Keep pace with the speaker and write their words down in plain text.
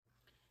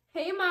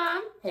Hey,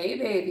 Mom. Hey,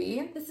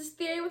 baby. This is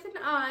Thyri with an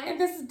I. And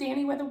this is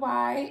Danny with a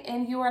Y,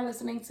 and you are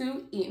listening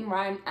to Eat and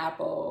Rhyme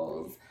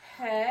Apples.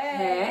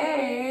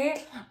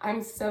 Hey.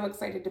 I'm so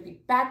excited to be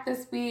back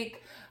this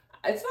week.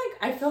 It's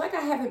like, I feel like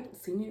I haven't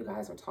seen you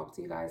guys or talked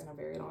to you guys in a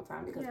very long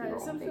time because we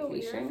were on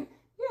vacation.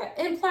 Yeah,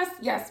 and plus,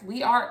 yes,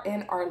 we are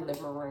in our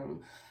living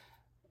room.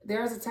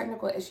 There's a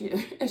technical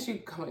issue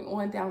going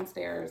on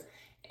downstairs,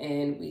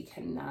 and we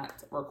cannot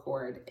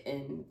record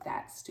in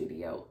that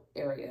studio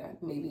area,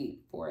 maybe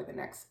for the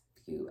next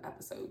few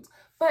episodes.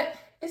 But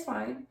it's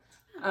fine.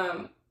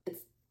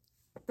 It's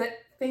the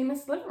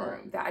famous living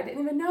room that I didn't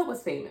even know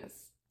was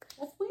famous.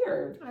 That's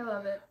weird. I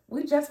love it.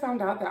 We just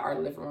found out that our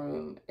living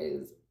room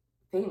is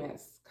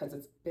famous because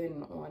it's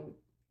been on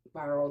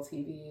viral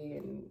TV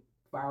and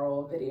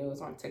viral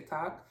videos on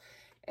TikTok.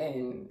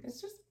 And it's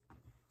just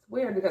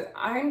weird because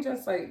I'm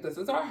just like, this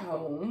is our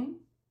home.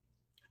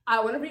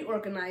 I want to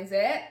reorganize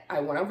it.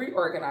 And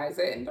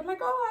they're like,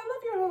 oh, I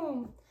love your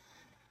home.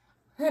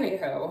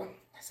 Anyhow,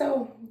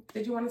 so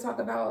did you want to talk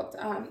about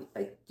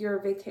like your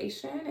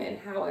vacation and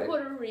how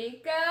Puerto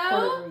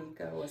Rico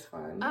was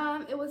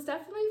fun? It was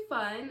definitely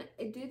fun.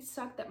 It did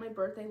suck that my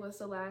birthday was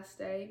the last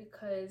day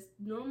because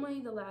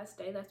normally the last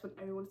day, that's when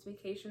everyone's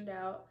vacationed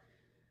out.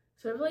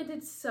 So it really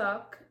did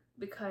suck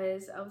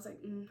because I was like,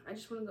 I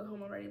just want to go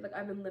home already. Like,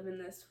 I've been living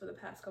this for the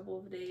past couple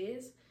of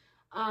days.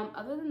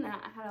 Other than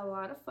that, I had a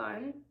lot of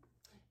fun.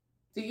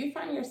 Do you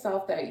find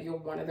yourself that you're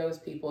one of those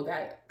people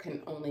that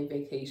can only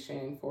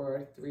vacation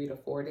for 3 to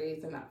 4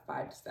 days and not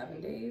 5 to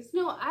 7 days?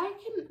 No, I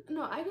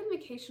can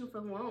vacation for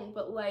long,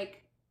 but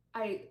like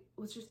I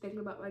was just thinking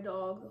about my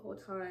dog the whole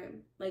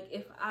time. Like,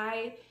 if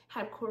I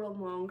had Cora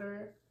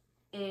longer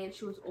and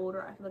she was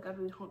older, I feel like I'd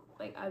be home,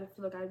 like I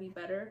feel like I'd be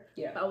better.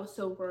 Yeah. But I was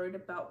so worried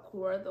about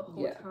Cora the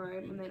whole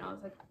time, and then I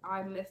was like,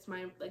 I miss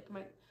my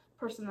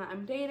person that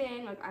I'm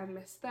dating. Like, I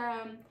miss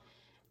them,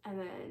 and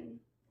then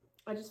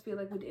I just feel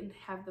like we didn't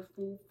have the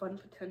full fun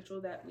potential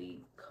that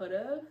we could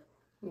have.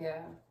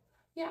 Yeah.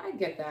 Yeah, I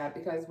get that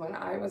because when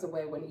I was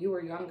away, when you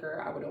were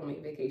younger, I would only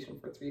vacation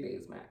for 3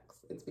 days max.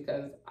 It's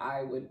because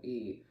I would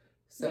be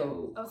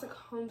so... I was like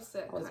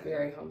homesick. I was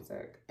very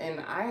homesick.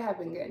 And I have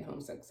been getting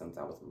homesick since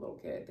I was a little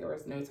kid. There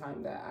was no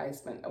time that I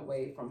spent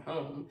away from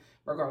home,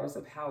 regardless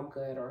of how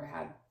good or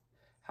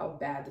how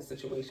bad the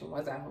situation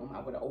was at home. I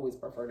would always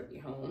prefer to be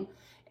home.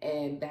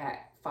 And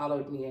that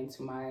followed me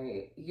into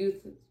my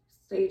youth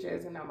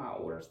stages and now my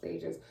older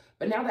stages.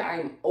 But now that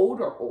I'm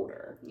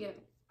older, yeah,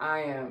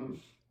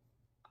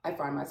 I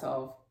find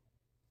myself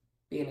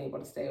being able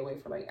to stay away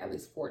for like at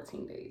least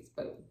 14 days.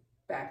 But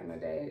back in the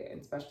day, and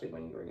especially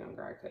when you were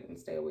younger, I couldn't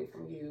stay away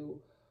from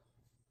you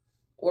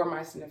or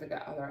my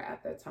significant other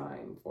at that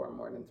time for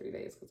more than 3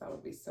 days because I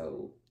would be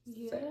so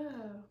sick.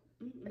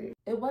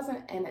 It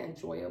wasn't an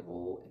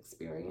enjoyable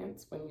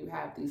experience when you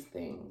have these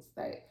things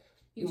that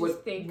you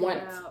would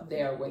want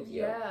there with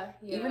you. Yeah.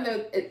 Even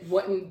though it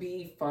wouldn't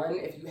be fun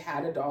if you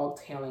had a dog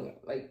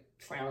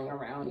trailing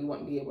around, you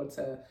wouldn't be able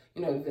to,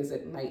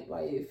 visit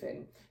nightlife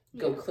and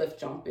go cliff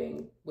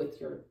jumping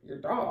with your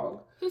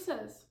dog. Who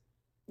says?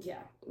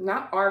 Yeah,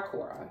 not our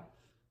Cora.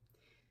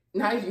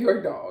 Not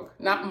your dog.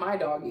 Not my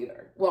dog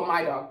either. Well,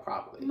 my dog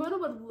probably. Mona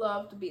would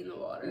love to be in the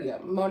water. Yeah,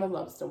 Mona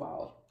loves to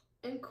wild.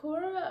 And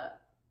Cora,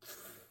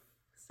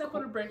 step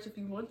on a branch if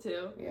you want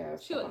to. Yeah,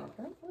 she would.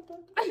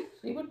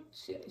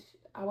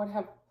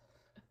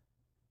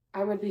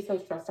 I would be so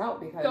stressed out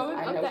because going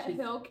up that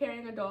hill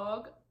carrying a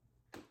dog.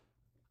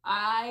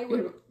 I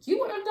would. You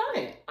would have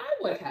done it. I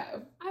would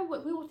have.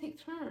 We would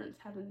take turns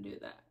having to do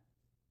that.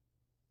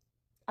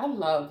 I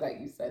love that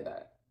you said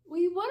that.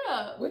 We would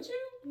have. Would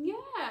you?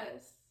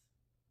 Yes.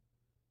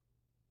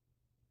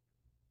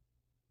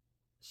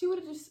 She would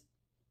have just.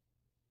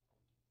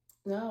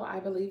 No, I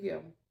believe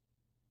you.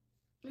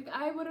 Like,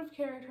 I would have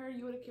carried her,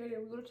 you would have carried her,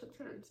 we would have took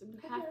turns and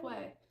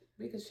halfway.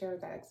 We could share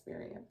that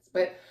experience.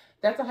 But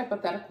that's a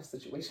hypothetical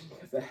situation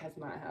because it has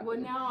not happened. Well,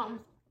 now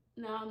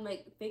I'm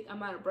like,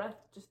 I'm out of breath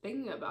just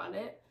thinking about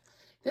it.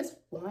 This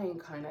wine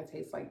kind of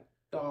tastes like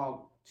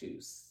dog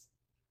juice.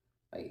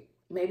 Like,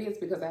 maybe it's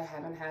because I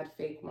haven't had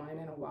fake wine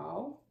in a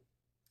while,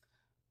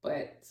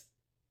 but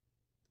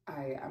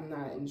I'm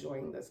not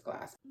enjoying this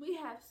glass. We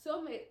have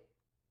so many.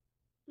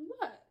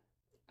 What?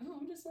 Oh,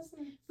 I'm just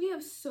listening. We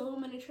have so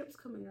many trips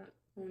coming up.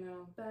 I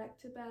know. Back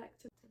to back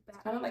to back. It's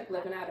kind of like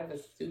living out of a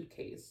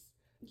suitcase.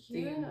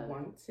 Yeah. Do you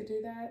want to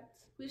do that?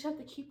 We just have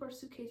to keep our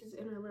suitcases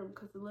in our room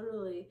because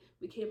literally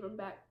we came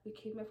back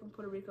from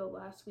Puerto Rico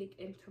last week,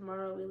 and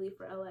tomorrow we leave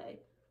for LA.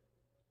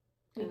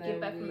 We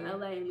get back from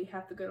LA and we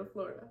have to go to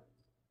Florida.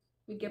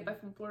 We get back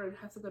from Florida and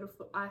I have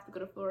to go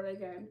to Florida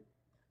again.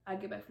 I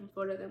get back from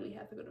Florida, then we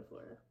have to go to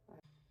Florida.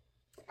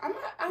 I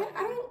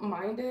don't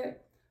mind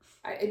it.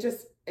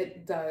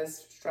 It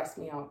does stress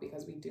me out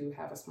because we do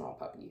have a small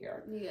puppy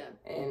here. Yeah.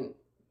 And,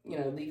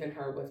 leaving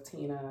her with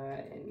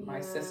Tina and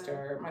my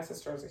sister. My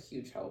sister is a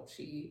huge help.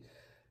 She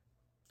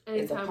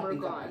is a puppy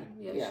guy.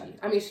 Yeah.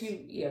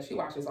 She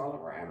watches all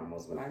of our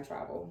animals when I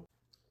travel.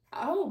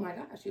 Oh my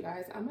gosh, you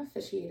guys, I'm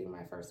officiating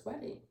my first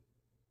wedding.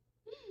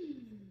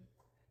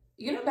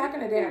 You know, back in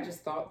the day, I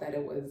just thought that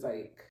it was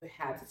like you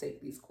had to take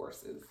these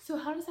courses. So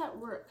how does that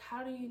work?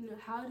 How do you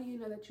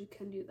know that you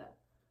can do that?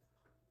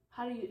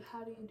 How do you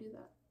do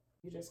that?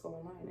 You just go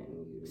online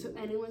and you. So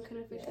anyone can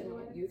officiate a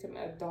wedding?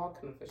 A dog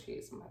can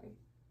officiate somebody.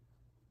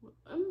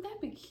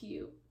 That'd be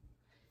cute.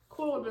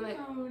 Cool would be like,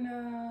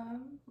 Mona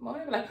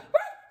would be like,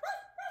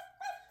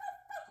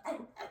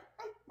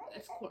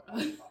 that's Cora.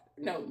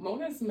 No,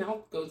 Mona's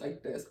mouth goes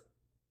like this.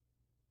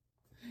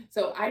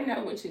 So I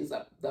know when she's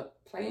up, the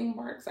playing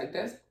barks like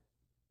this.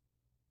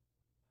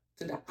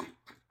 To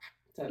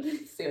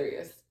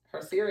serious.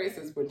 Her serious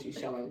is when she's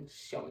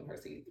showing her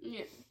teeth.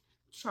 Yeah.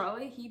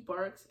 Charlie, he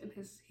barks and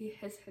his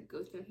head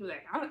goes down. He's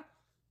like, arr,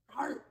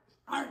 arr,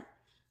 arr.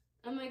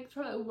 I'm like,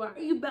 Charlie, why are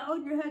you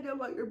bowing your head down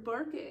while you're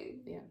barking?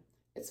 Yeah.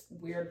 It's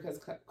weird because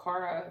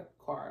Cora,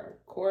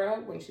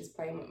 when she's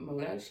playing with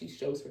Mona, she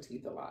shows her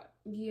teeth a lot.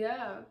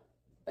 Yeah.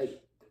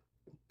 Like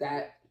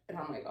that. And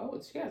I'm like,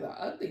 oh, she has an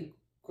ugly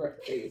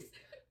grip face.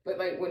 But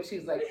like when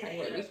she's like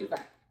playing with me, she's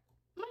like,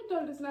 my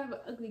dog does not have an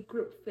ugly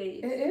grip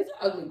face. It is an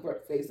ugly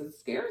grip face. It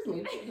scares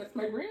me. That's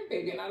my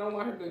grandbaby, and I don't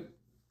want her to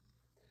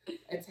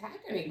attack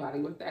anybody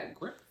with that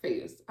grip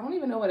face. I don't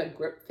even know what a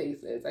grip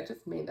face is. I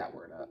just made that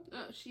word up.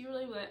 Oh, she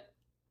really went.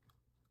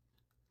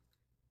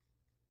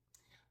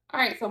 All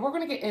right, so we're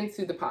going to get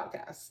into the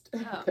podcast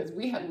because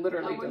we have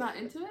literally. We're not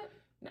into it?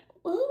 No.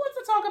 Well, who wants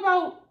to talk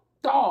about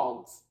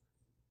dogs?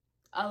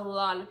 A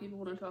lot of people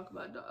want to talk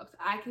about dogs.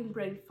 I can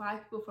bring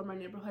 5 people from my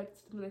neighborhood to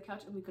sit on the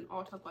couch and we can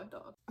all talk about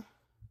dogs.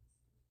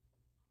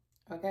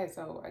 Okay,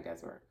 so I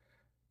guess we're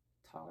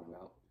talking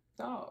about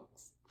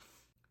dogs.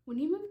 When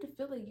you moved to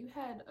Philly, you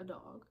had a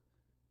dog.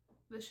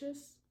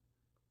 Vicious?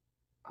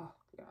 Oh,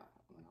 yeah.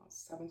 When I was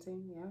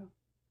 17, yeah.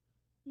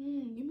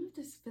 You moved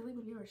to Philly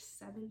when you were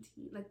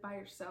 17, like by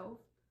yourself?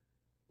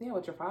 Yeah,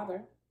 with your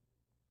father.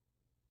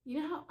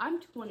 You know how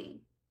I'm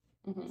 20.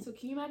 Mm-hmm. So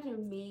can you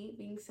imagine me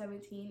being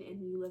 17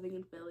 and you living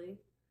in Philly?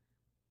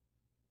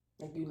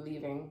 Like you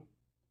leaving.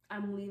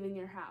 I'm leaving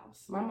your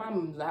house. My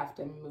mom left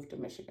and moved to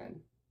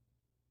Michigan.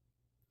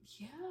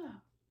 Yeah.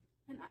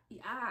 And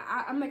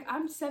I'm like,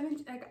 I'm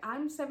 17.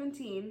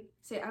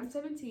 Say I'm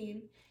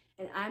 17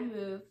 and I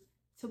moved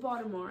to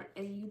Baltimore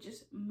and you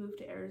just moved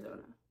to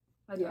Arizona.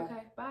 Like, yeah.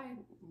 Okay, bye.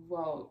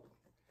 Well,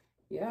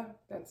 yeah,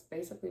 that's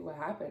basically what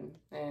happened.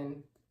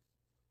 And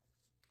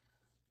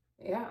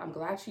yeah, I'm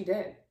glad she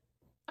did.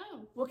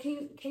 Oh, well,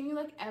 can you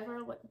like ever,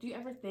 do you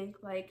ever think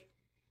like,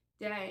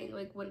 dang,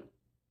 like when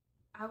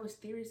I was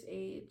Thyris'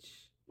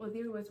 age, when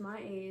Thyri was my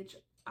age,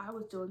 I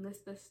was doing this.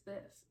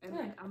 And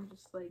like, I'm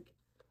just like.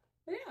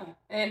 Yeah.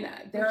 And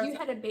there's. You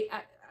had a baby,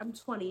 I'm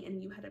 20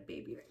 and you had a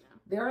baby right now.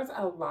 There's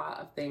a lot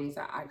of things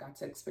that I got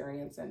to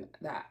experience and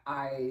that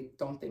I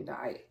don't think that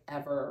I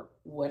ever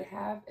would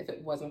have if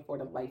it wasn't for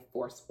the life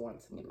force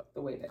onto me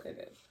the way that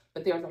it is.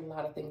 But there's a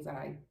lot of things that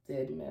I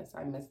did miss.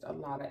 I missed a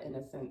lot of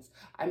innocence.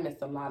 I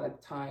missed a lot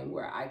of time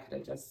where I could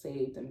have just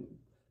saved and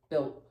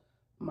built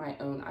my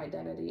own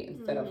identity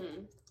instead of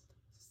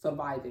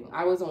surviving.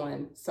 I was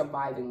on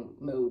surviving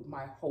mode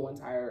my whole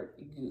entire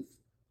youth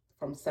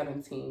from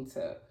 17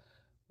 to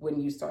when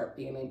you start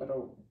being able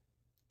to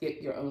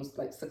get your own,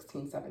 like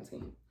 16,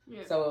 17.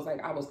 Yeah. So it was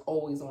like I was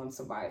always on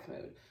survive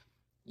mode.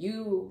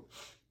 You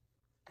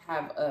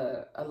have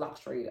a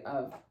luxury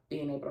of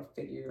being able to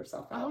figure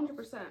yourself out.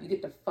 100%. You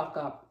get to fuck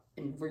up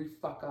and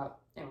re-fuck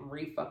up and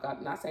re-fuck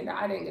up. Not saying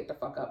that I didn't get to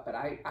fuck up, but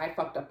I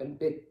fucked up in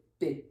big.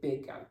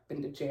 I've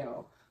been to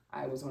jail.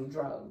 I was on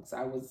drugs.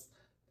 I was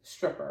a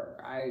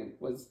stripper. I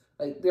was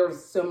like, there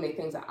was so many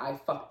things that I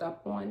fucked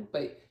up on,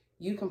 but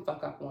you can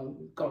fuck up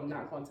on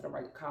not going to the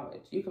right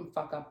college. You can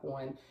fuck up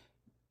on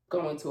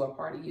going to a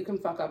party. You can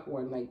fuck up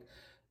on like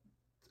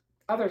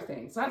other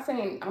things.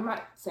 I'm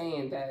not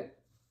saying that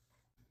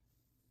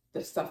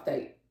the stuff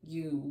that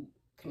you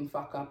can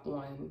fuck up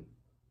on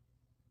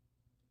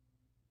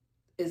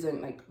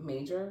isn't like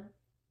major,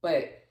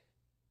 but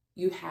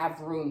you have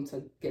room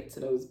to get to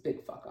those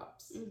big fuck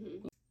ups.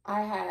 Mm-hmm.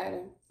 I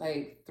had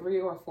like 3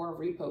 or 4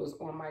 repos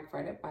on my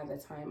credit by the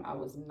time I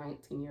was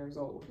 19 years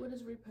old. What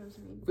does repos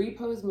mean?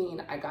 Repos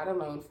mean I got a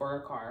loan for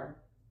a car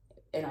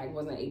and I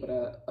wasn't able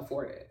to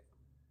afford it.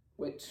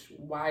 Which,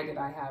 why did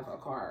I have a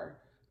car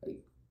like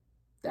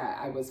that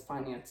I was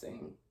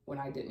financing when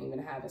I didn't even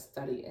have a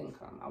steady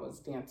income? I was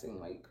dancing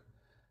like,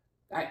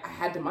 I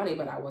had the money,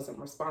 but I wasn't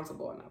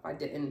responsible enough. I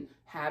didn't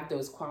have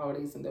those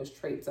qualities and those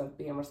traits of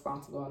being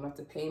responsible enough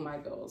to pay my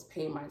bills,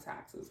 pay my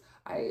taxes.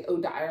 I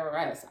owed the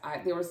IRS.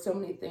 There were so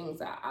many things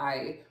that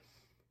I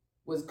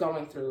was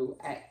going through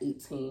at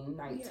 18,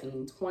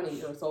 19, 20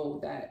 years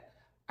old that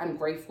I'm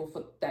grateful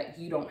for that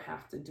you don't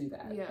have to do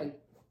that. Yeah. Like,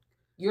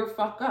 your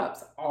fuck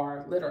ups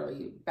are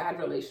literally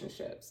bad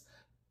relationships,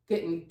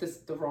 getting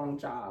the wrong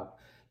job,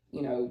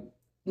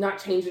 not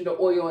changing the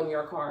oil in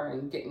your car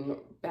and getting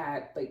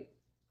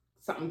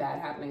something bad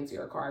happening to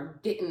your car,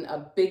 getting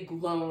a big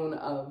loan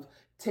of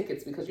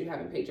tickets because you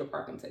haven't paid your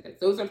parking tickets.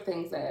 Those are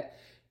things that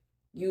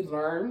you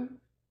learn,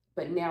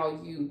 but now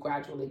you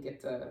gradually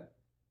get to,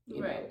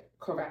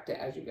 correct it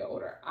as you get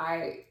older.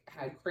 I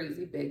had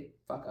crazy big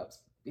fuck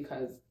ups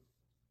because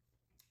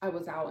I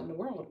was out in the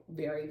world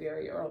very,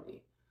 very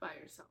early. By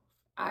yourself.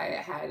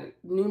 I had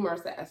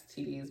numerous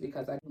STDs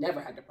because I never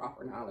had the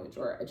proper knowledge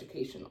or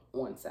education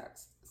on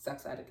sex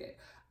etiquette.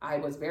 I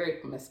was very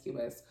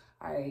promiscuous.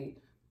 I,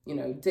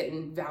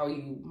 didn't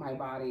value my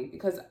body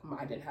because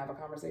I didn't have a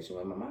conversation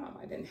with my mom.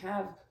 I didn't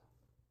have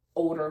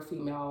older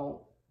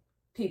female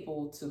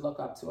people to look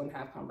up to and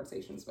have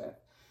conversations with.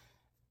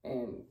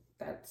 And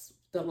that's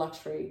the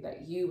luxury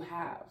that you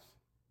have.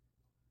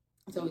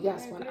 So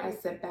yes, when I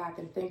sit back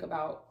and think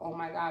about, oh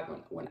my God,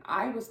 when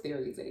I was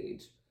Thyri's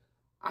age,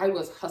 I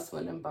was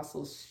hustling and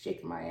bustling,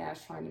 shaking my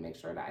ass, trying to make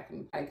sure that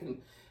I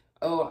can,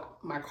 oh,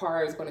 my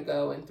car is going to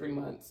go in 3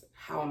 months.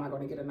 How am I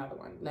going to get another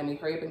one? Let me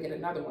hurry up and get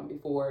another one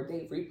before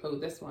they repo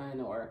this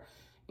one. Or,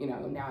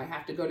 now I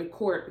have to go to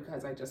court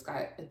because I just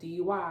got a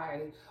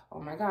DUI. Oh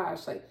my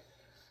gosh, like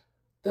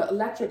the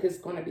electric is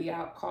going to be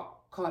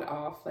cut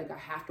off. Like I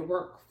have to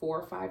work 4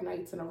 or 5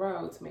 nights in a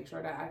row to make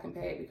sure that I can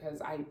pay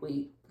because I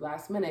wait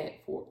last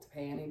minute to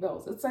pay any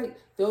bills. It's like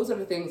those are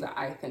the things that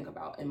I think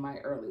about in my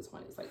early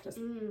 20s, like just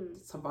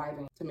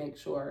surviving to make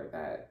sure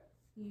that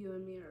you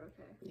and me are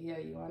okay. Yeah,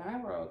 you and I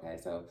were okay.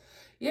 So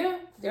yeah,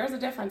 there's a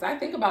difference. I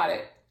think about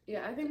it.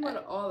 Yeah, I think about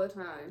it all the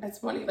time. It's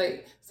funny,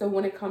 like, so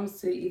when it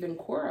comes to even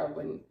Cora,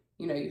 when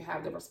you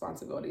have the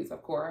responsibilities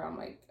of Cora, I'm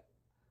like,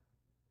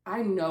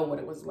 I know what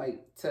it was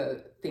like to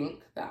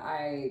think that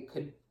I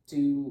could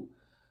do,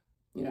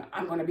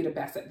 I'm going to be the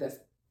best at this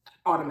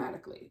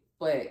automatically.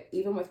 But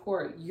even with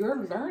Cora,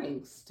 you're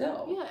learning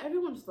still. Yeah,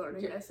 everyone's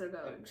learning as they're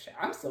going.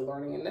 I'm still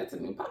learning, and that's a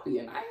new puppy,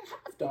 and I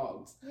have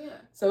dogs. Yeah.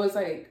 So it's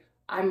like,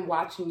 I'm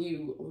watching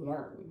you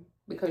learn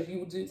because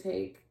you do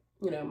take,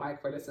 my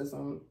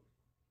criticism,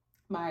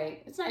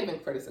 it's not even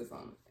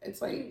criticism.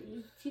 It's like,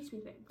 you teach me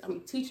things.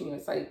 I'm teaching you.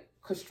 It's like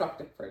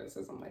constructive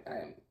criticism. Like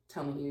I'm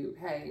telling you,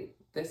 hey,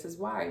 this is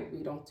why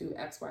we don't do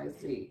X, Y,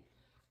 Z.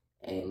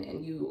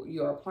 And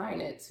you're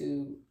applying it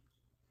to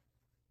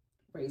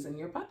raising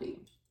your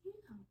puppy. Yeah,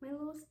 my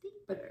little Steve.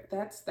 But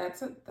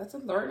that's a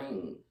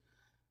learning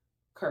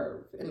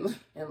curve in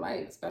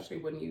life, especially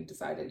when you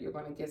decided you're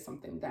going to get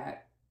something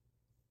that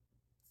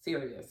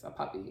serious, a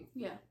puppy.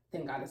 Yeah.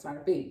 Thank God it's not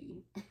a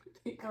baby.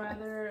 I'd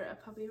rather a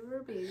puppy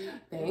over a baby.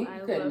 Thank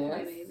goodness. I love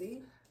my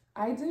baby.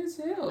 I do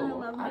too. I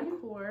love my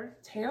core.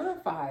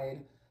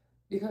 Terrified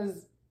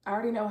because I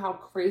already know how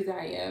crazy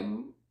I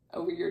am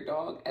over your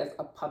dog as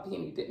a puppy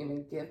and you didn't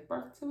even give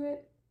birth to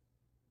it.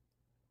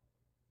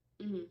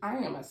 Mm-hmm. I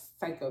am a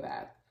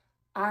psychopath.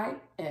 I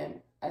am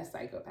a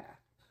psychopath.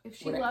 If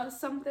she loves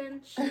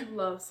something, she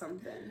loves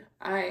something.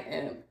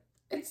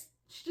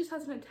 She just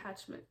has an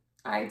attachment.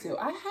 I do.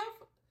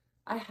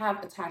 I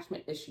have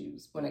attachment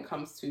issues when it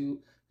comes to,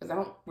 because I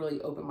don't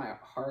really open my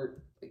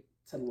heart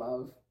to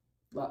love.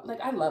 Like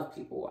I love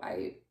people.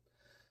 I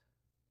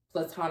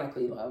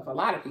platonically love a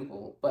lot of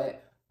people,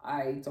 but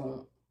I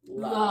don't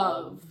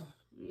love.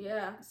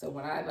 Yeah. So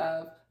when I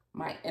love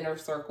my inner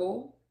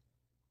circle,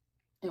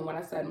 and when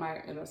I said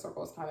my inner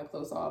circle is kind of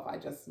close off, I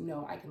just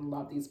know I can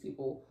love these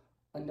people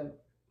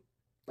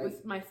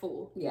with my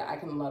full. Yeah, I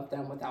can love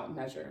them without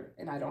measure,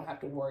 and I don't have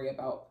to worry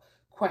about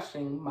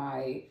questioning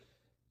my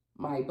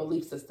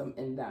belief system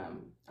in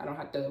them. I don't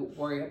have to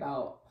worry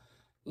about,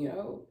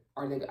 am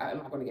I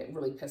going to get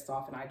really pissed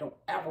off and I don't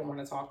ever want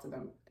to talk to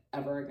them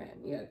ever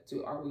again? Yeah,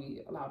 are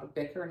we allowed to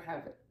bicker and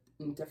have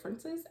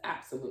differences?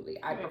 Absolutely.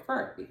 I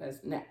prefer it because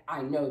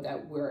I know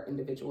that we're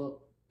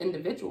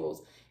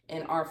individuals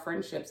and our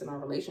friendships and our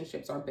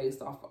relationships are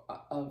based off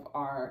of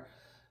our,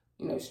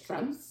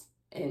 strengths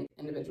and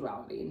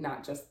individuality,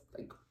 not just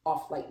like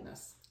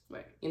off-lightness.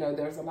 Right.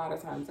 There's a lot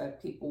of times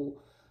that people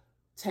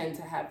tend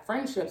to have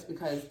friendships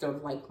because they're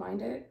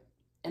like-minded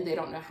and they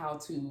don't know how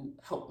to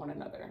help one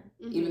another,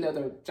 even though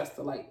they're just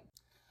alike.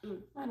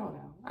 I don't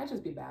know. I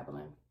just be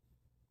babbling.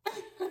 What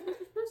you're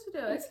supposed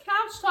to do? It's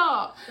couch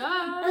talk.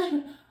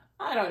 God.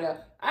 I don't know.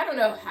 I don't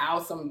know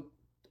how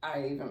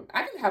I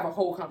can have a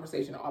whole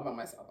conversation all by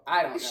myself.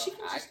 I don't know. She can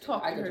just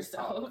talk to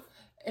herself.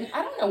 And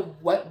I don't know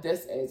what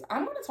this is.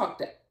 I'm going to talk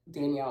to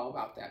Danielle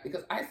about that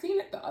because I seen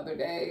it the other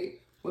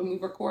day when we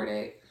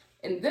recorded,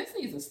 and this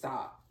needs to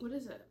stop. What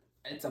is it?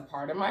 It's a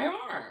part of my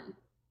arm.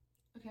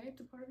 Okay, it's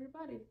a part of your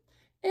body.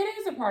 It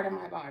is a part of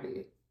my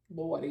body.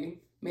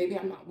 Maybe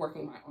I'm not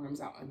working my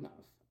arms out enough.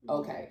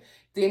 Okay.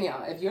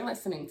 Danielle, if you're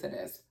listening to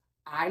this,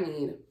 I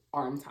need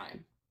arm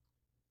time.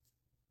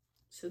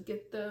 So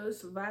get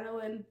those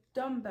vinyl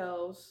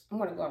dumbbells. I'm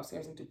going to go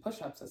upstairs and do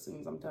push-ups as soon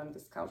as I'm done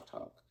this couch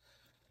talk.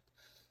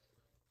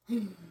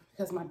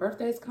 Because my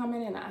birthday's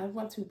coming and I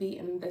want to be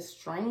in this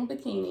string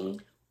bikini.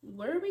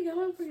 Where are we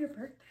going for your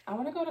birthday? I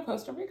want to go to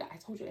Costa Rica. I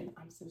told you, and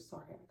I'm so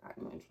sorry I got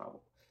you in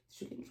trouble.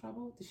 Did you get in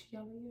trouble? Did she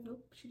yell at you?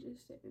 Nope, she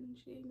just didn't.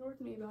 She ignored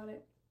me about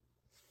it.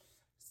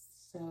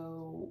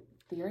 So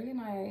Thyri and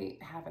I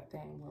have a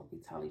thing where we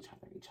tell each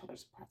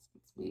other's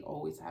presents. We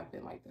always have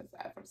been like this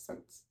ever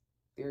since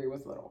Thyri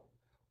was little.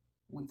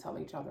 We tell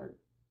each other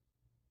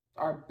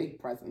our big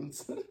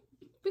presents.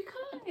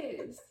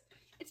 Because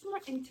it's more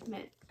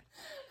intimate.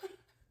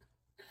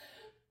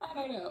 I I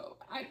don't know.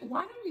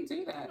 Why do we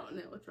do that? I don't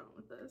know what's wrong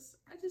with this.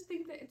 I just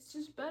think that it's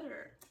just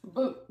better.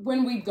 But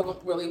when we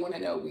don't really want to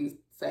know, we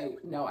say,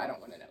 no, I don't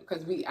want to know.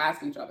 Because we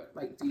ask each other,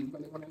 like, do you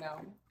really want to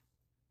know?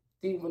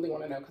 Do you really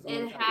want to know?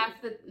 And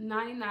half the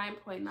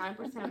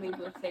 99.9% of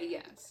people say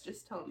yes.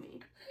 Just tell me.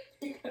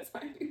 Because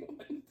I do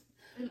want to.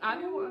 And I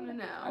don't want to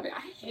know. I mean,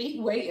 I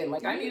hate waiting.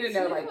 Like, I need to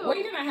know, like,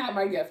 when can I have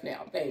my gift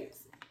now?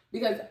 Thanks.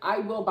 Because I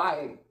will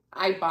buy.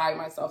 I buy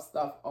myself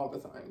stuff all the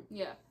time.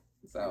 Yeah.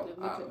 So,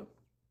 me too.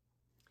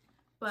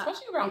 But,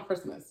 especially around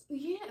Christmas.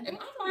 Yeah. If I'm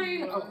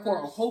buying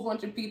for a whole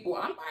bunch of people,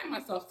 I'm buying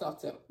myself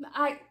stuff too.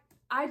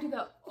 I do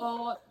that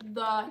all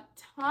the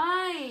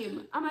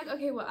time. I'm like,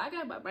 okay, well, I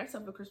gotta buy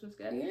myself a Christmas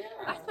gift. Yeah.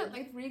 I spent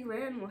like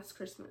 $3,000 last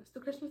Christmas. The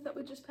Christmas that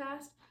we just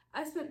passed,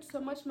 I spent so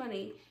much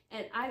money,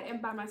 and I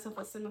didn't buy myself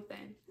a single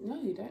thing. No,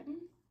 you didn't.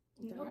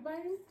 You know what I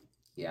bought?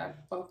 Yeah, I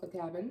bought the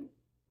cabin.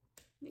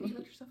 You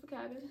got yourself a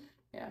cabin.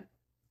 Yeah.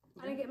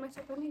 I didn't get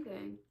myself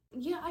anything.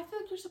 Yeah, I feel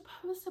like you're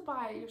supposed to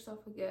buy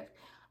yourself a gift.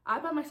 I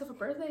bought myself a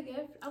birthday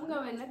gift. I'm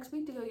going next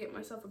week to go get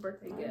myself a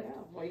birthday gift.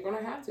 Yeah. Well, you're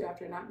gonna have to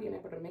after not being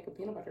able to make a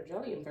peanut butter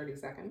jelly in 30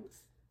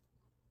 seconds.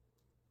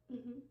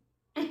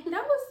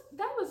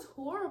 That was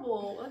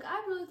horrible. Like,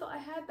 I really thought I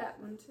had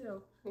that one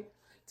too.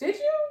 Did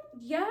you?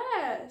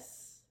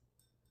 Yes.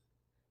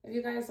 If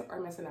you guys are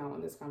missing out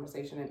on this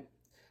conversation, and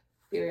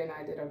Thyri and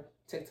I did a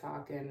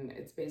TikTok, and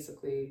it's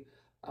basically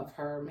of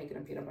her making a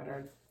peanut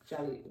butter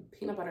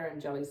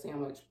and jelly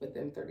sandwich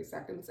within 30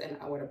 seconds, and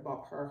I would have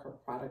bought her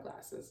Prada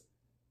glasses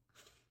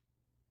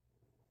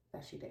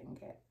that she didn't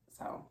get.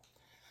 So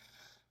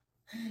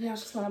now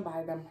she's going to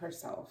buy them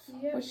herself.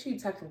 Yep. But she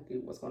technically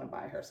was going to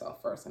buy herself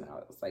first, and I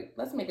was like,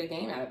 let's make a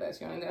game out of this.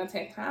 You want to go on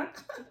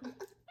TikTok?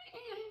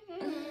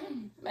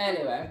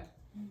 Anyway,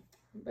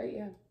 but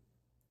yeah.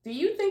 Do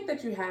you think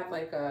that you have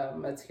like a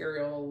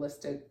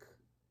materialistic,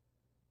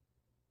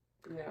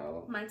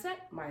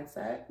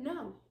 mindset?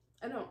 No,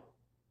 I don't.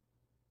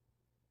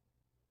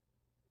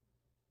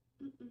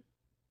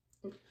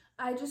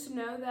 I just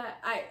know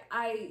that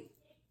I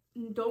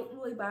don't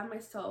really buy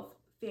myself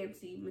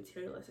fancy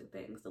materialistic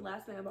things. The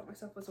last thing I bought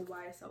myself was a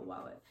YSL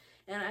wallet,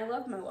 and I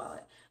love my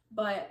wallet,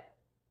 but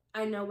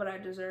I know what I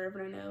deserve,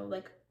 and I know,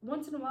 like,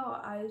 once in a while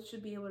I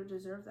should be able to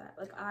deserve that.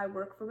 Like, I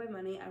work for my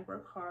money, I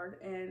work hard,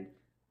 and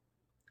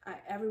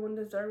everyone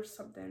deserves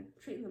something,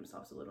 treating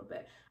themselves a little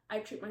bit. I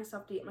treat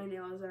myself to get my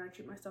nails done, I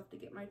treat myself to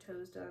get my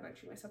toes done, I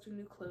treat myself to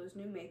new clothes,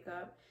 new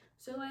makeup.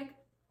 So, like,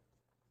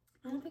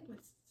 I don't think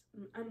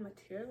I'm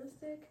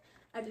materialistic.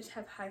 I just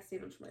have high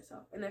standards for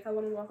myself. And if I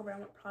want to walk around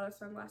with Prada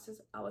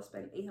sunglasses, I will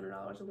spend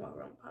 $800 and walk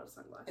around with Prada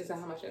sunglasses. Is that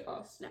how much it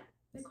costs? No.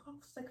 They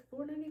cost like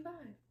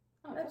 $4.95.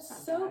 Oh,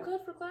 that's so bad.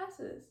 Good for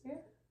glasses.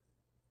 Yeah.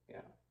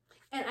 Yeah.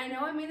 And I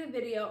know I made a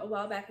video a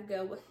while back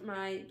ago with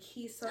my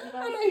key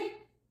sunglasses.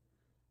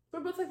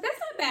 We're both like, that's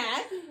not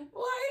bad.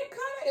 Well, it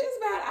kind of is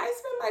bad. I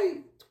spent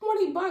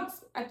like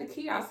 $20 at the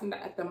kiosk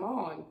at the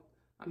mall.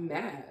 I'm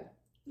mad.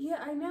 Yeah,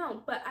 I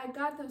know, but I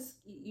got those.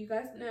 You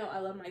guys know I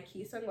love my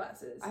key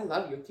sunglasses. I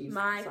love your key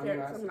sunglasses. My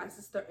favorite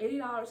sunglasses. They're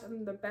 $80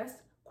 and the best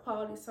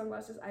quality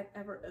sunglasses I've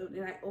ever owned.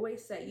 And I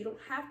always say, you don't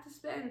have to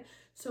spend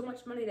so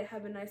much money to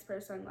have a nice pair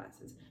of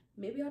sunglasses.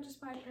 Maybe I'll just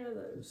buy a pair of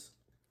those.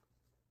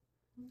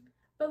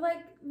 But,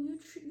 like, you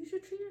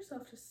should treat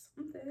yourself to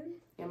something.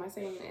 Yeah, my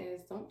saying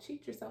is, don't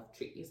cheat yourself,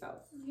 treat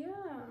yourself.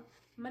 Yeah.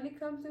 Money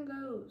comes and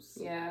goes.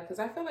 Yeah, because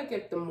I feel like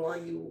if the more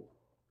you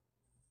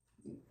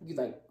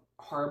like,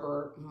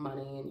 harbor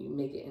money and you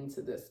make it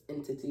into this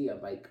entity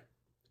of like,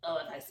 oh,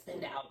 if I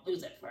spend it, I'll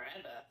lose it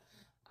forever.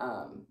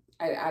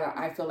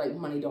 I feel like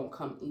money don't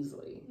come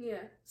easily.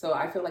 Yeah. So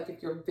I feel like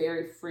if you're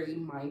very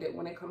free-minded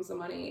when it comes to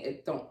money,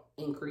 it don't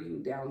anchor you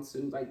down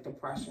to like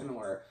depression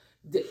or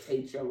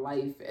dictate your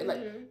life.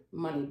 Like,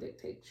 money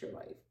dictates your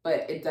life,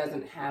 but it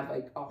doesn't have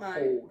like a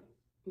hold.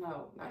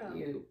 No, not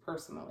you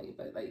personally,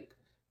 but like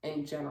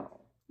in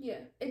general. Yeah,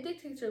 it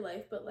dictates your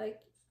life, but like,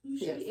 you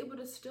should be able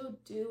to still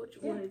do what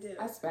you want to do.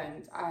 I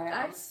spend.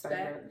 I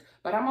spend.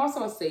 But I'm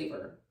also a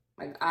saver.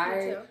 Like,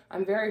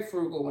 I'm very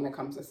frugal when it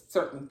comes to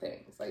certain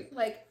things. Like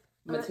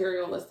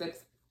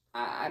materialistics,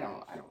 I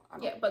don't.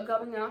 Yeah, but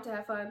going out to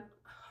have fun,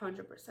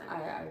 100%.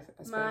 I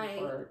spend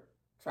for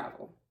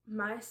travel.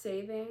 My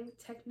saving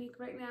technique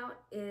right now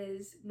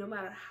is no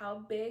matter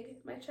how big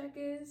my check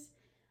is,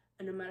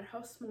 and no matter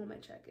how small my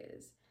check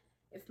is,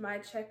 if my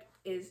check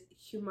is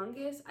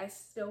humongous, I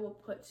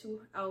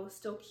will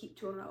still keep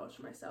 $200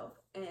 for myself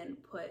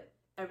and put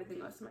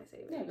everything else in my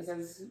savings. Yeah,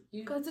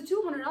 because the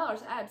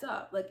 $200 adds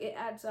up. Like, it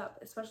adds up,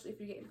 especially if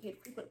you're getting paid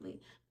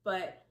frequently.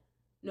 But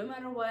no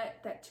matter what,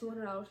 that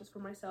 $200 is for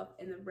myself,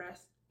 and the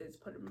rest is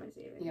put in my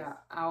savings. Yeah,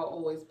 I'll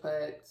always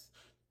put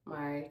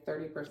my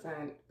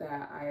 30%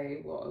 that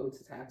I will owe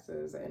to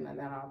taxes, and then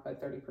I'll put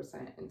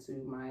 30%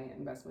 into my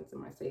investments and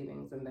my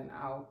savings, and then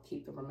I'll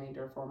keep the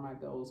remainder for my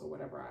bills or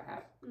whatever I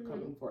have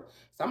coming for.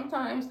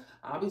 Sometimes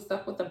I'll be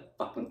stuck with a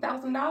fucking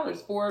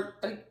 $1,000 for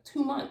like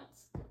 2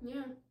 months.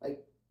 Yeah.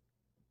 Like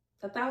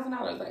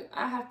 $1,000. Like,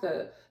 I have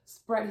to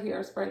spread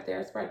here, spread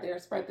there, spread there,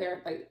 spread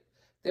there. Like,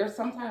 there's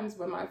sometimes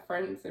when my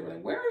friends, they were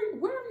like, where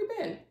have you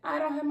been? I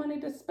don't have money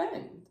to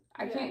spend.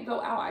 I can't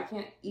go out. I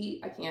can't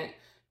eat. I can't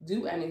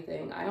do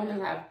anything. I only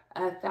have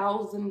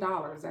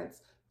 $1,000.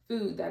 That's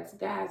food. That's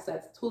gas.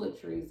 That's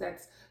toiletries.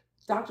 That's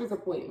doctor's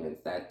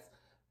appointments. That's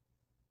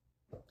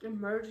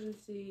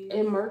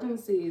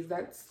emergencies.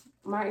 That's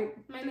my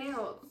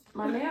nails.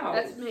 My nails.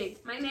 That's me.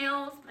 My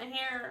nails, my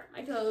hair,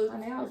 my toes. My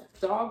nails.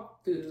 Dog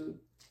food.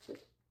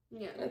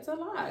 Yeah. It's a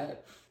lot.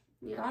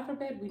 Yeah. God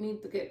forbid we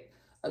need to get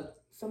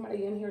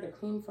somebody in here to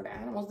clean for the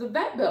animals. The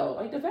vet bill.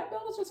 Like, the vet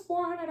bill was just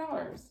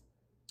 $400.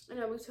 I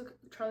know, we took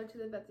Charlie to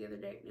the vet the other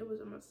day. It was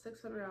almost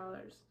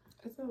 $600.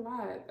 It's a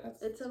lot.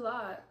 It's a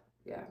lot.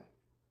 Yeah.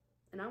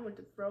 And I went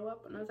to throw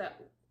up, and I was like,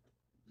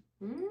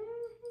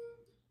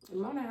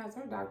 Mona has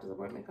her doctor's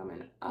appointment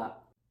coming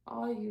up.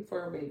 All you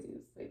fur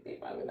babies. Like, they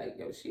probably like,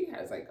 yo, she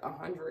has like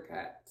 100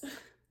 cats.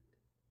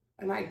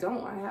 And I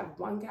don't. I have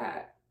one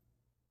cat.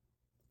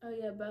 Oh,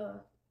 yeah,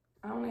 Bella.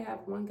 I only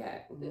have one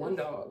cat, one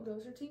dog.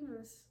 Those are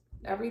Tina's.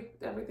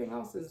 Everything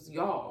else is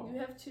y'all. You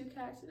have 2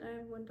 cats, and I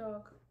have 1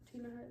 dog.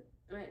 Tina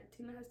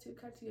has 2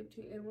 cats, you have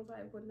 2 animals, I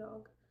have 1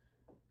 dog.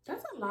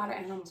 That's a lot of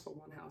animals for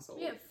one household.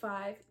 We have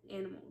 5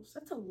 animals.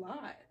 That's a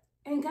lot.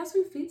 And guess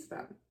who feeds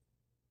them?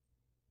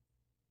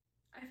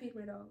 I feed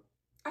my dog.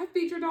 I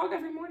feed your dog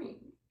every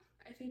morning.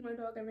 I feed my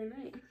dog every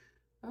night.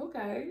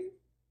 Okay.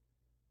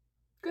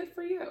 Good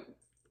for you.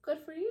 Good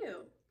for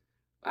you.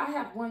 I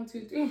have 1,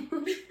 2,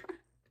 3.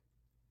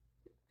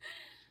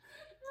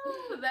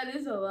 That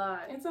is a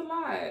lot. It's a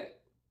lot.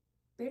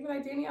 They be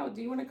like, Danielle,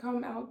 do you want to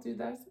come out do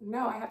this?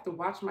 No, I have to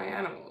watch my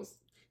animals.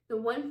 The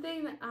one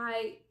thing that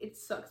it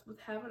sucks with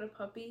having a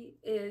puppy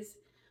is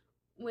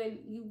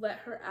when you let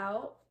her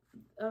out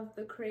of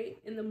the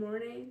crate in the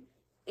morning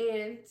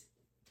and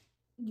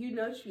you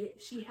know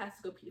she has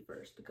to go pee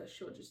first because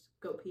she'll just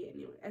go pee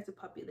anyway. As a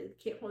puppy, they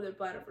can't hold their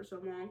bladder for so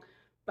long.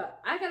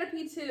 But I gotta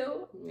pee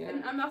too,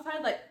 and I'm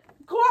outside like,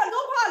 Cora,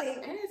 go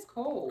potty. And it's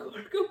cold.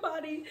 Cora, go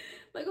potty.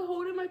 Like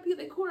holding my pee,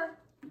 like Cora,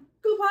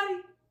 go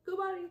potty, go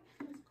potty.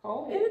 It's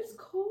cold. And it's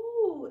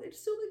cold. It's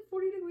still like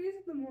 40 degrees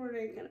in the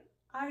morning, and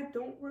I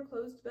don't wear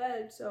clothes to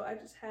bed, so I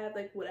just had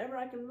like whatever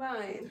I can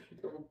find.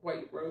 The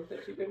white robe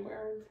that you've been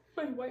wearing.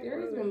 My white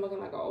robe. Thyri's been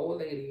looking like an old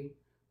lady,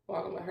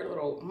 walking with her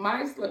little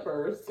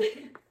slippers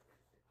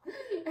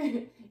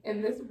and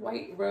this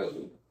white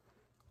robe.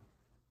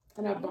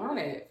 And a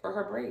bonnet for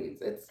her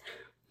braids. It's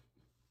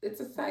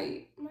a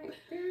sight. I'm like,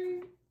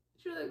 Thyri.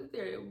 She's like,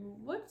 Thyri,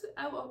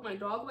 I walk my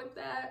dog like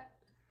that.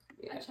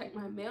 Yeah. I check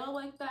my mail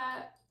like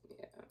that.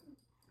 Yeah.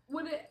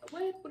 What did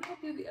I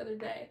do the other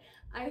day?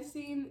 I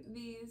seen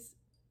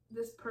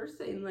this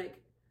person like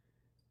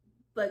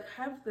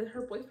have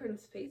her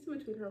boyfriend's face in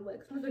between her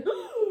legs. I was like,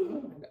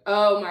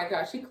 oh my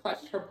gosh, she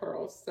clutched her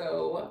pearls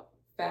so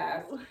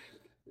fast.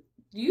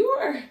 You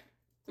are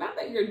not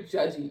that you're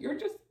judgy. You're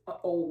just an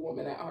old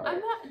woman at heart. I'm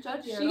not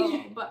judging at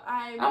all, but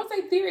I was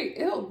like, Thyri,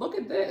 ew, look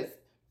at this.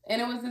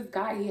 And it was this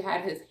guy, he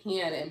had his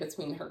hand in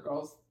between her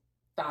girl's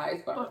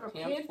thighs, but her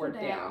pants were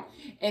down.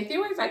 And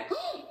Thyri's like,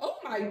 oh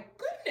my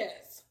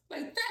goodness.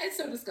 Like, that is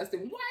so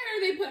disgusting. Why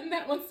are they putting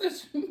that on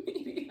social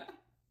media?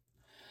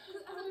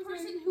 As a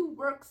person who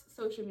works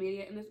social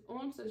media and is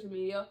on social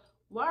media,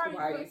 why are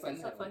you posting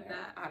stuff like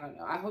that? I don't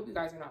know. I hope you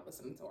guys are not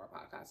listening to our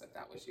podcast if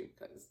that was you,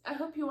 because I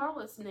hope you are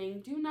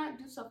listening. Do not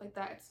do stuff like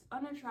that. It's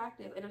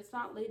unattractive and it's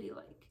not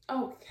ladylike.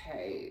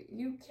 Okay,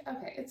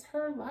 it's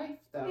her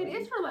life though. It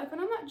is her life, and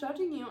I'm not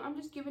judging you. I'm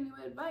just giving you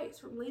advice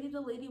from lady to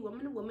lady,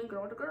 woman to woman,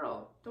 girl to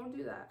girl. Don't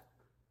do that.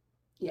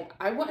 Yeah,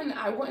 I wouldn't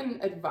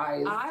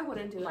advise. I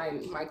wouldn't do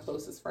my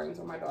closest friends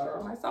or my daughter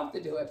or myself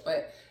to do it,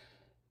 but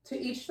to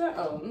each their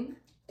own.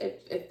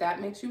 If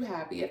that makes you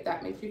happy, if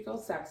that makes you feel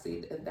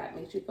sexy, if that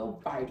makes you feel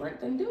vibrant,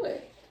 then do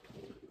it.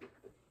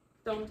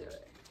 Don't do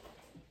it.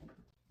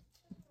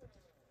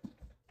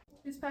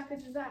 Whose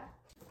package is that?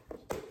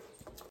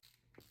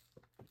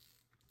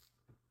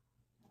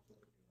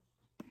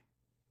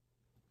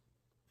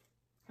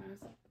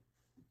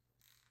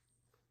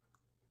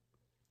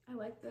 I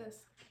like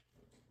this.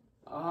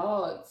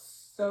 Oh,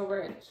 it's so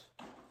rich.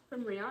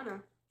 From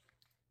Rihanna.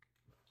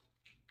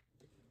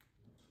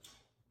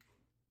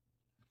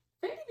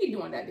 Fendi be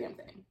doing that damn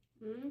thing.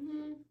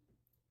 Mm-hmm.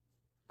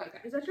 Okay.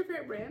 Is that your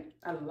favorite brand?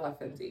 I love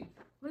Fendi.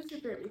 What is your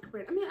favorite makeup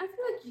brand? I mean, I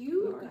feel like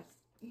you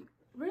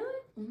really?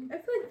 Mm-hmm. I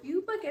feel like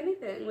you like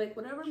anything. Like,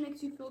 whatever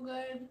makes you feel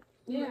good,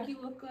 make you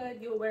look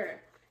good, you'll wear it.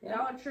 Yeah.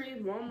 Dollar Tree,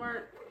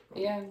 Walmart.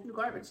 Yeah. The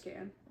garbage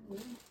can.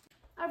 Mm-hmm.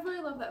 I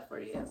really love that for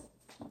you.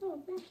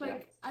 Oh, thank you.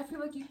 Like, I feel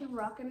like you can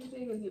rock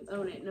anything and you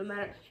own it, no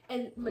matter.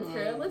 And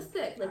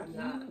materialistic, like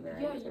you're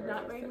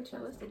not very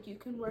materialistic. You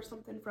can wear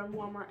something from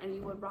Walmart and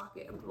you would rock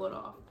it and pull it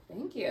off.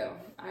 Thank you.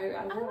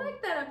 I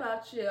like that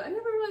about you. I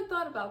never really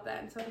thought about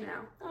that until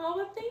now. Oh,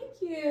 well, thank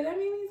you. That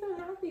made me so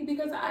happy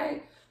because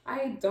I'm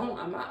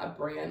not a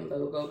brand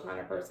logo kind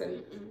of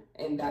person,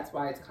 and that's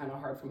why it's kind of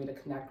hard for me to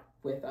connect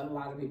with a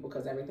lot of people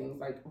because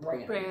everything's like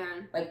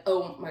brand. Like,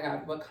 oh my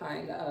God, what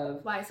kind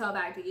of YSL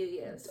bag do you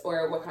use?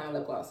 Or what kind of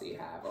lip gloss do you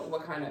have? Or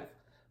what kind of,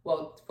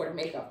 well, for the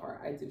makeup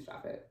part, I do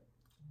shop at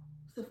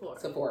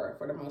Sephora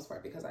for the most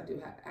part, because I do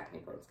have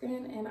acne-prone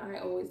skin, and I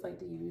always like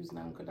to use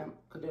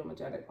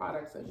non-comedogenic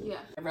products, and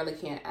I really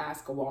can't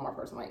ask a Walmart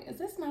person, like, is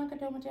this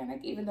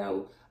non-comedogenic, even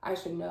though I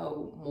should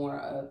know more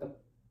of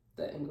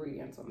the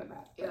ingredients on the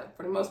back. But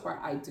for the most part,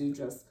 I do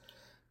just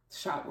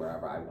shop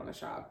wherever I want to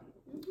shop.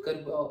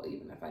 Goodwill,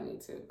 even if I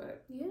need to.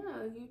 But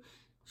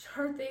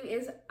her thing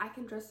is, I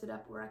can dress it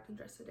up or I can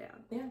dress it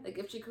down. Yeah. Like,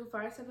 if she can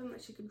find something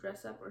that she can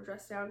dress up or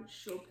dress down,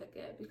 she'll pick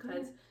it,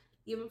 because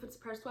even if it's a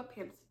pair of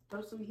sweatpants,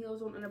 throw some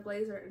heels on and a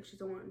blazer and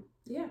she's on.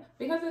 Yeah,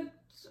 because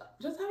it's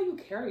just how you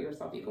carry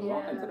yourself. You can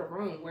walk into the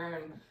room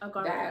wearing a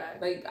garbage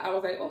bag. Like, I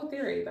was like, oh,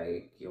 Thyri,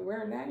 like, you're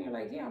wearing that? And you're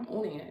like, yeah, I'm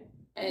owning it.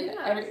 And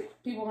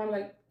people are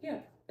like, yeah,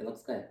 it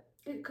looks good.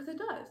 Because it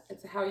does.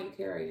 It's how you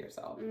carry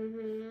yourself.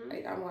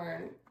 Like, I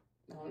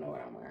don't know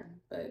what I'm wearing,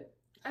 but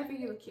I think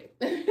you look cute.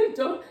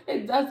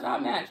 It does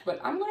not match, but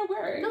I'm going to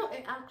wear it. No,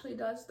 it actually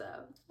does,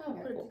 though. I'll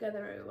put it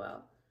together very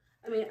well.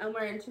 I mean, I'm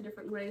wearing 2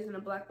 different grays and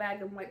a black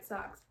bag and white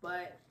socks,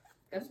 but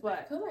guess what?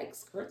 I feel like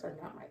skirts are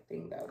not my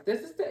thing, though.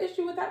 This is the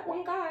issue with that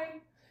one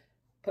guy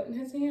putting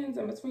his hands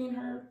in between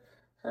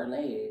her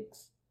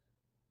legs.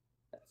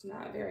 That's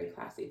not a very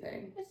classy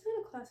thing. It's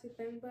not a classy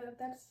thing, but if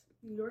that's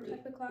your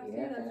type of classy,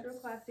 that's your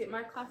classy.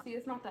 My classy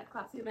is not that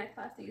classy. My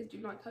classy is do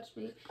not touch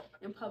me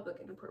in public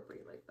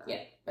inappropriate like that.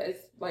 Yeah, but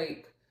it's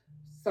like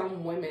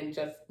some women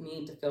just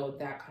need to feel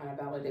that kind of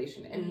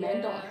validation. And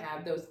men don't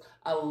have those.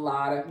 A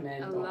lot of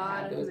men don't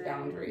have those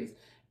boundaries.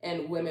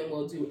 And women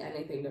will do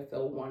anything to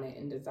feel wanted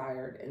and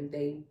desired. And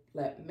they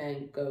let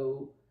men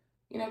go,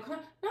 kind of,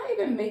 not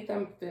even make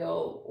them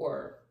feel,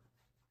 or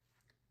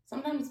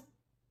sometimes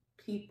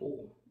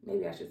people,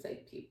 maybe I should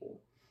say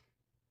people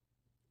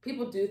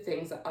do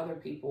things to other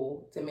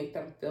people to make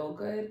them feel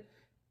good.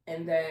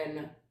 And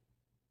then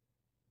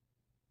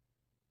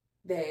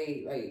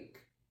they,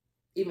 like,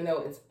 even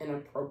though it's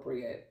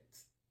inappropriate,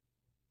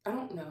 I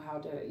don't know how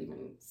to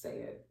even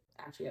say it.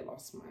 Actually, it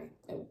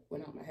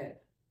went out my head.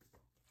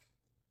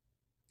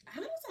 How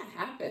does that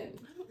happen?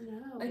 I don't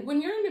know. Like,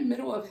 when you're in the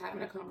middle of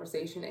having a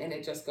conversation and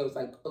it just goes,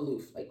 like,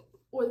 aloof, like,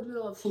 or the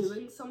middle of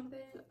doing something.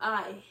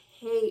 I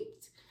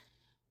hate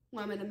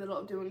when I'm in the middle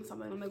of doing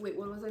something. I'm like, wait,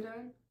 what was I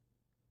doing?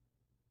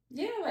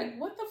 Yeah, like,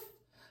 what the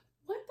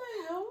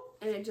hell?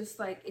 And it just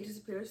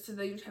appears. So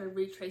then you try to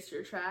retrace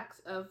your tracks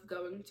of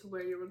going to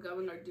where you were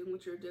going or doing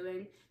what you were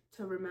doing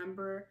to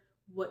remember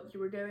what you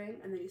were doing,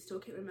 and then you still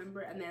can't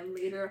remember. And then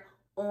later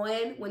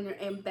on, when you're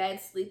in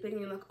bed sleeping,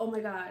 you're like, oh my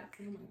gosh,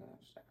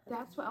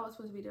 that's what I was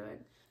supposed to be doing.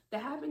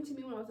 That happened to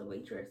me when I was a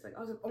waitress. Like, I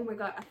was like, oh my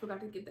god, I forgot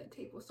to get that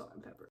tape with salt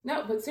and pepper.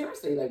 No, but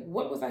seriously, like,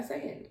 what was I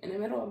saying? In the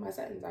middle of my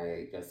sentence,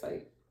 I just,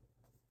 like,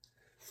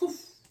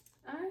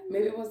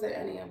 maybe it wasn't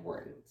any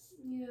importance.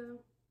 Yeah,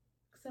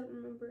 because I don't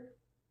remember.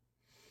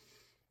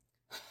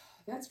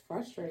 That's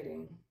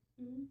frustrating.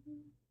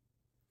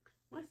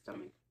 My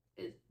stomach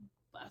is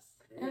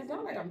busted. And it's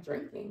not like I'm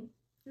drinking.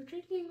 You're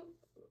drinking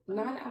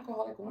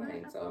non-alcoholic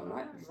wine, so I'm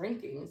not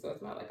drinking, so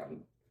it's not like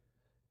I'm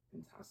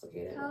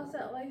intoxicated. How's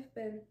that life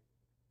been?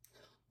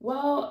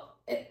 Well,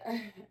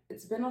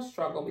 it's been a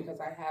struggle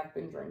because I have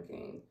been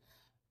drinking.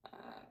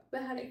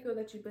 But how do you feel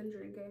that you've been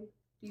drinking?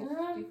 Do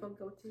you feel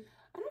guilty?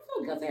 I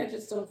don't feel guilty. I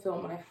just don't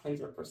feel my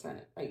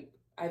 100%. Like,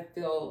 I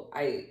feel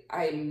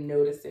I'm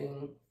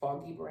noticing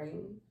foggy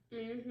brain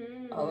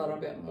a little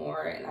bit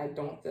more, and I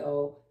don't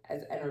feel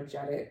as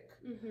energetic.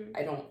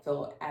 I don't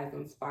feel as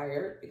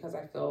inspired because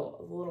I feel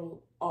a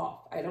little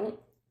off. I don't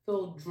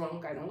feel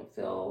drunk. I don't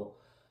feel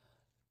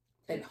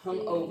like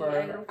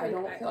hungover. I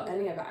don't feel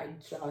any of it. I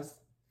just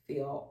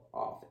feel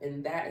off,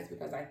 and that is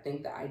because I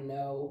think that I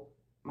know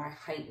my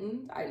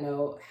heightened. I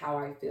know how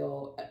I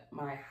feel at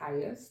my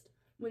highest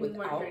when you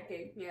weren't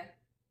drinking.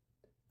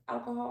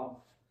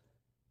 Alcohol.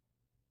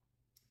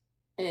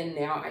 And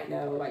now I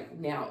know, like,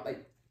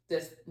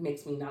 this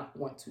makes me not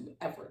want to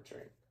ever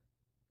drink.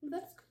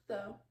 That's good,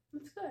 though.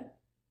 That's good.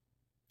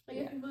 Like,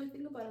 if you really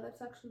think about it,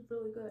 that's actually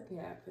really good.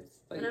 Yeah.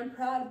 Like, and I'm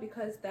proud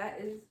because that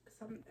is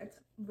something that's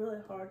really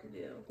hard to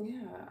do.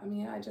 Yeah. I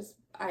mean,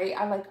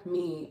 I like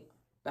me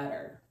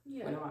better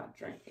when I'm not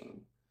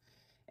drinking.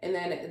 And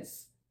then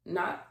it's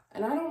not,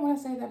 and I don't want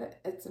to say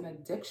that it's an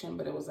addiction,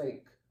 but it was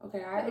like,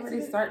 okay, I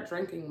already start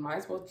drinking, might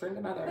as well drink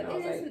another. And I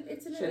was like,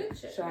 it's an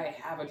addiction. Should I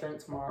have a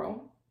drink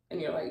tomorrow? And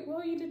you're like,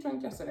 well, you did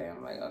drink yesterday.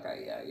 I'm like,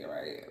 okay, yeah, you're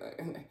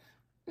right.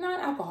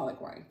 Non-alcoholic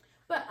wine.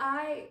 But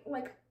I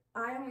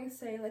only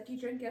say, like, you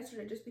drank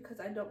yesterday just because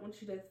I don't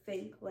want you to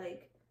think,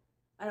 like,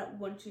 I don't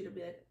want you to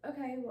be like,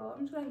 okay, well,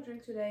 I'm just going to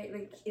drink today.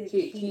 And it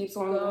keeps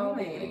on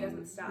going. And it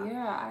doesn't stop.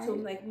 Yeah. So,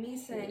 like, me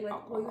saying,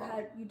 like,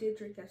 well, you did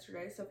drink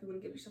yesterday, so if you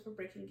want to give yourself a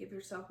break and give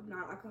yourself a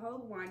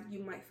non-alcoholic wine,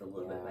 you might feel a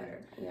little bit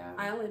better. Yeah.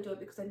 I only do it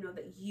because I know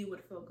that you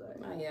would feel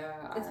good.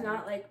 Yeah. It's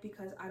not, like,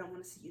 because I don't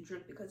want to see you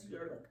drink because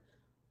you're, like,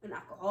 an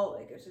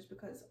alcoholic. It's just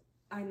because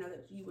I know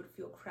that you would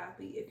feel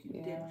crappy if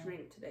you did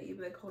drink today. You'd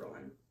be like, hold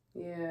on.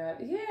 Yeah,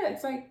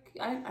 it's like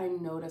I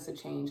notice a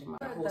change in my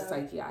whole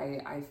psyche.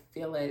 I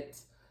feel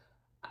it.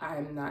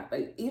 I'm not,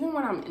 like, even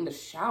when I'm in the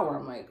shower,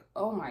 I'm like,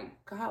 oh my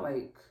god,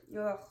 like,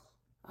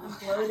 I'm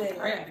bloated. Get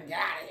out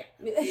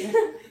of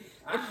here.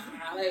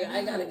 Like,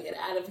 I gotta get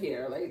out of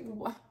here. Like,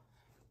 what?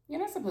 You're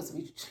not supposed to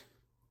be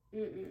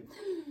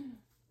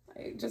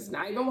like, just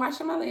not even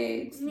washing my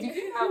legs. Do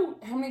you know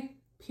how many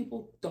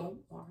people don't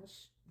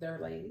wash their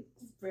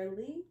legs?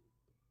 Really?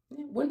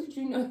 Yeah. When did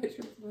you know that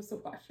you're supposed to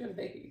wash your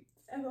legs?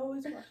 I've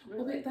always washed my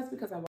legs. That's because I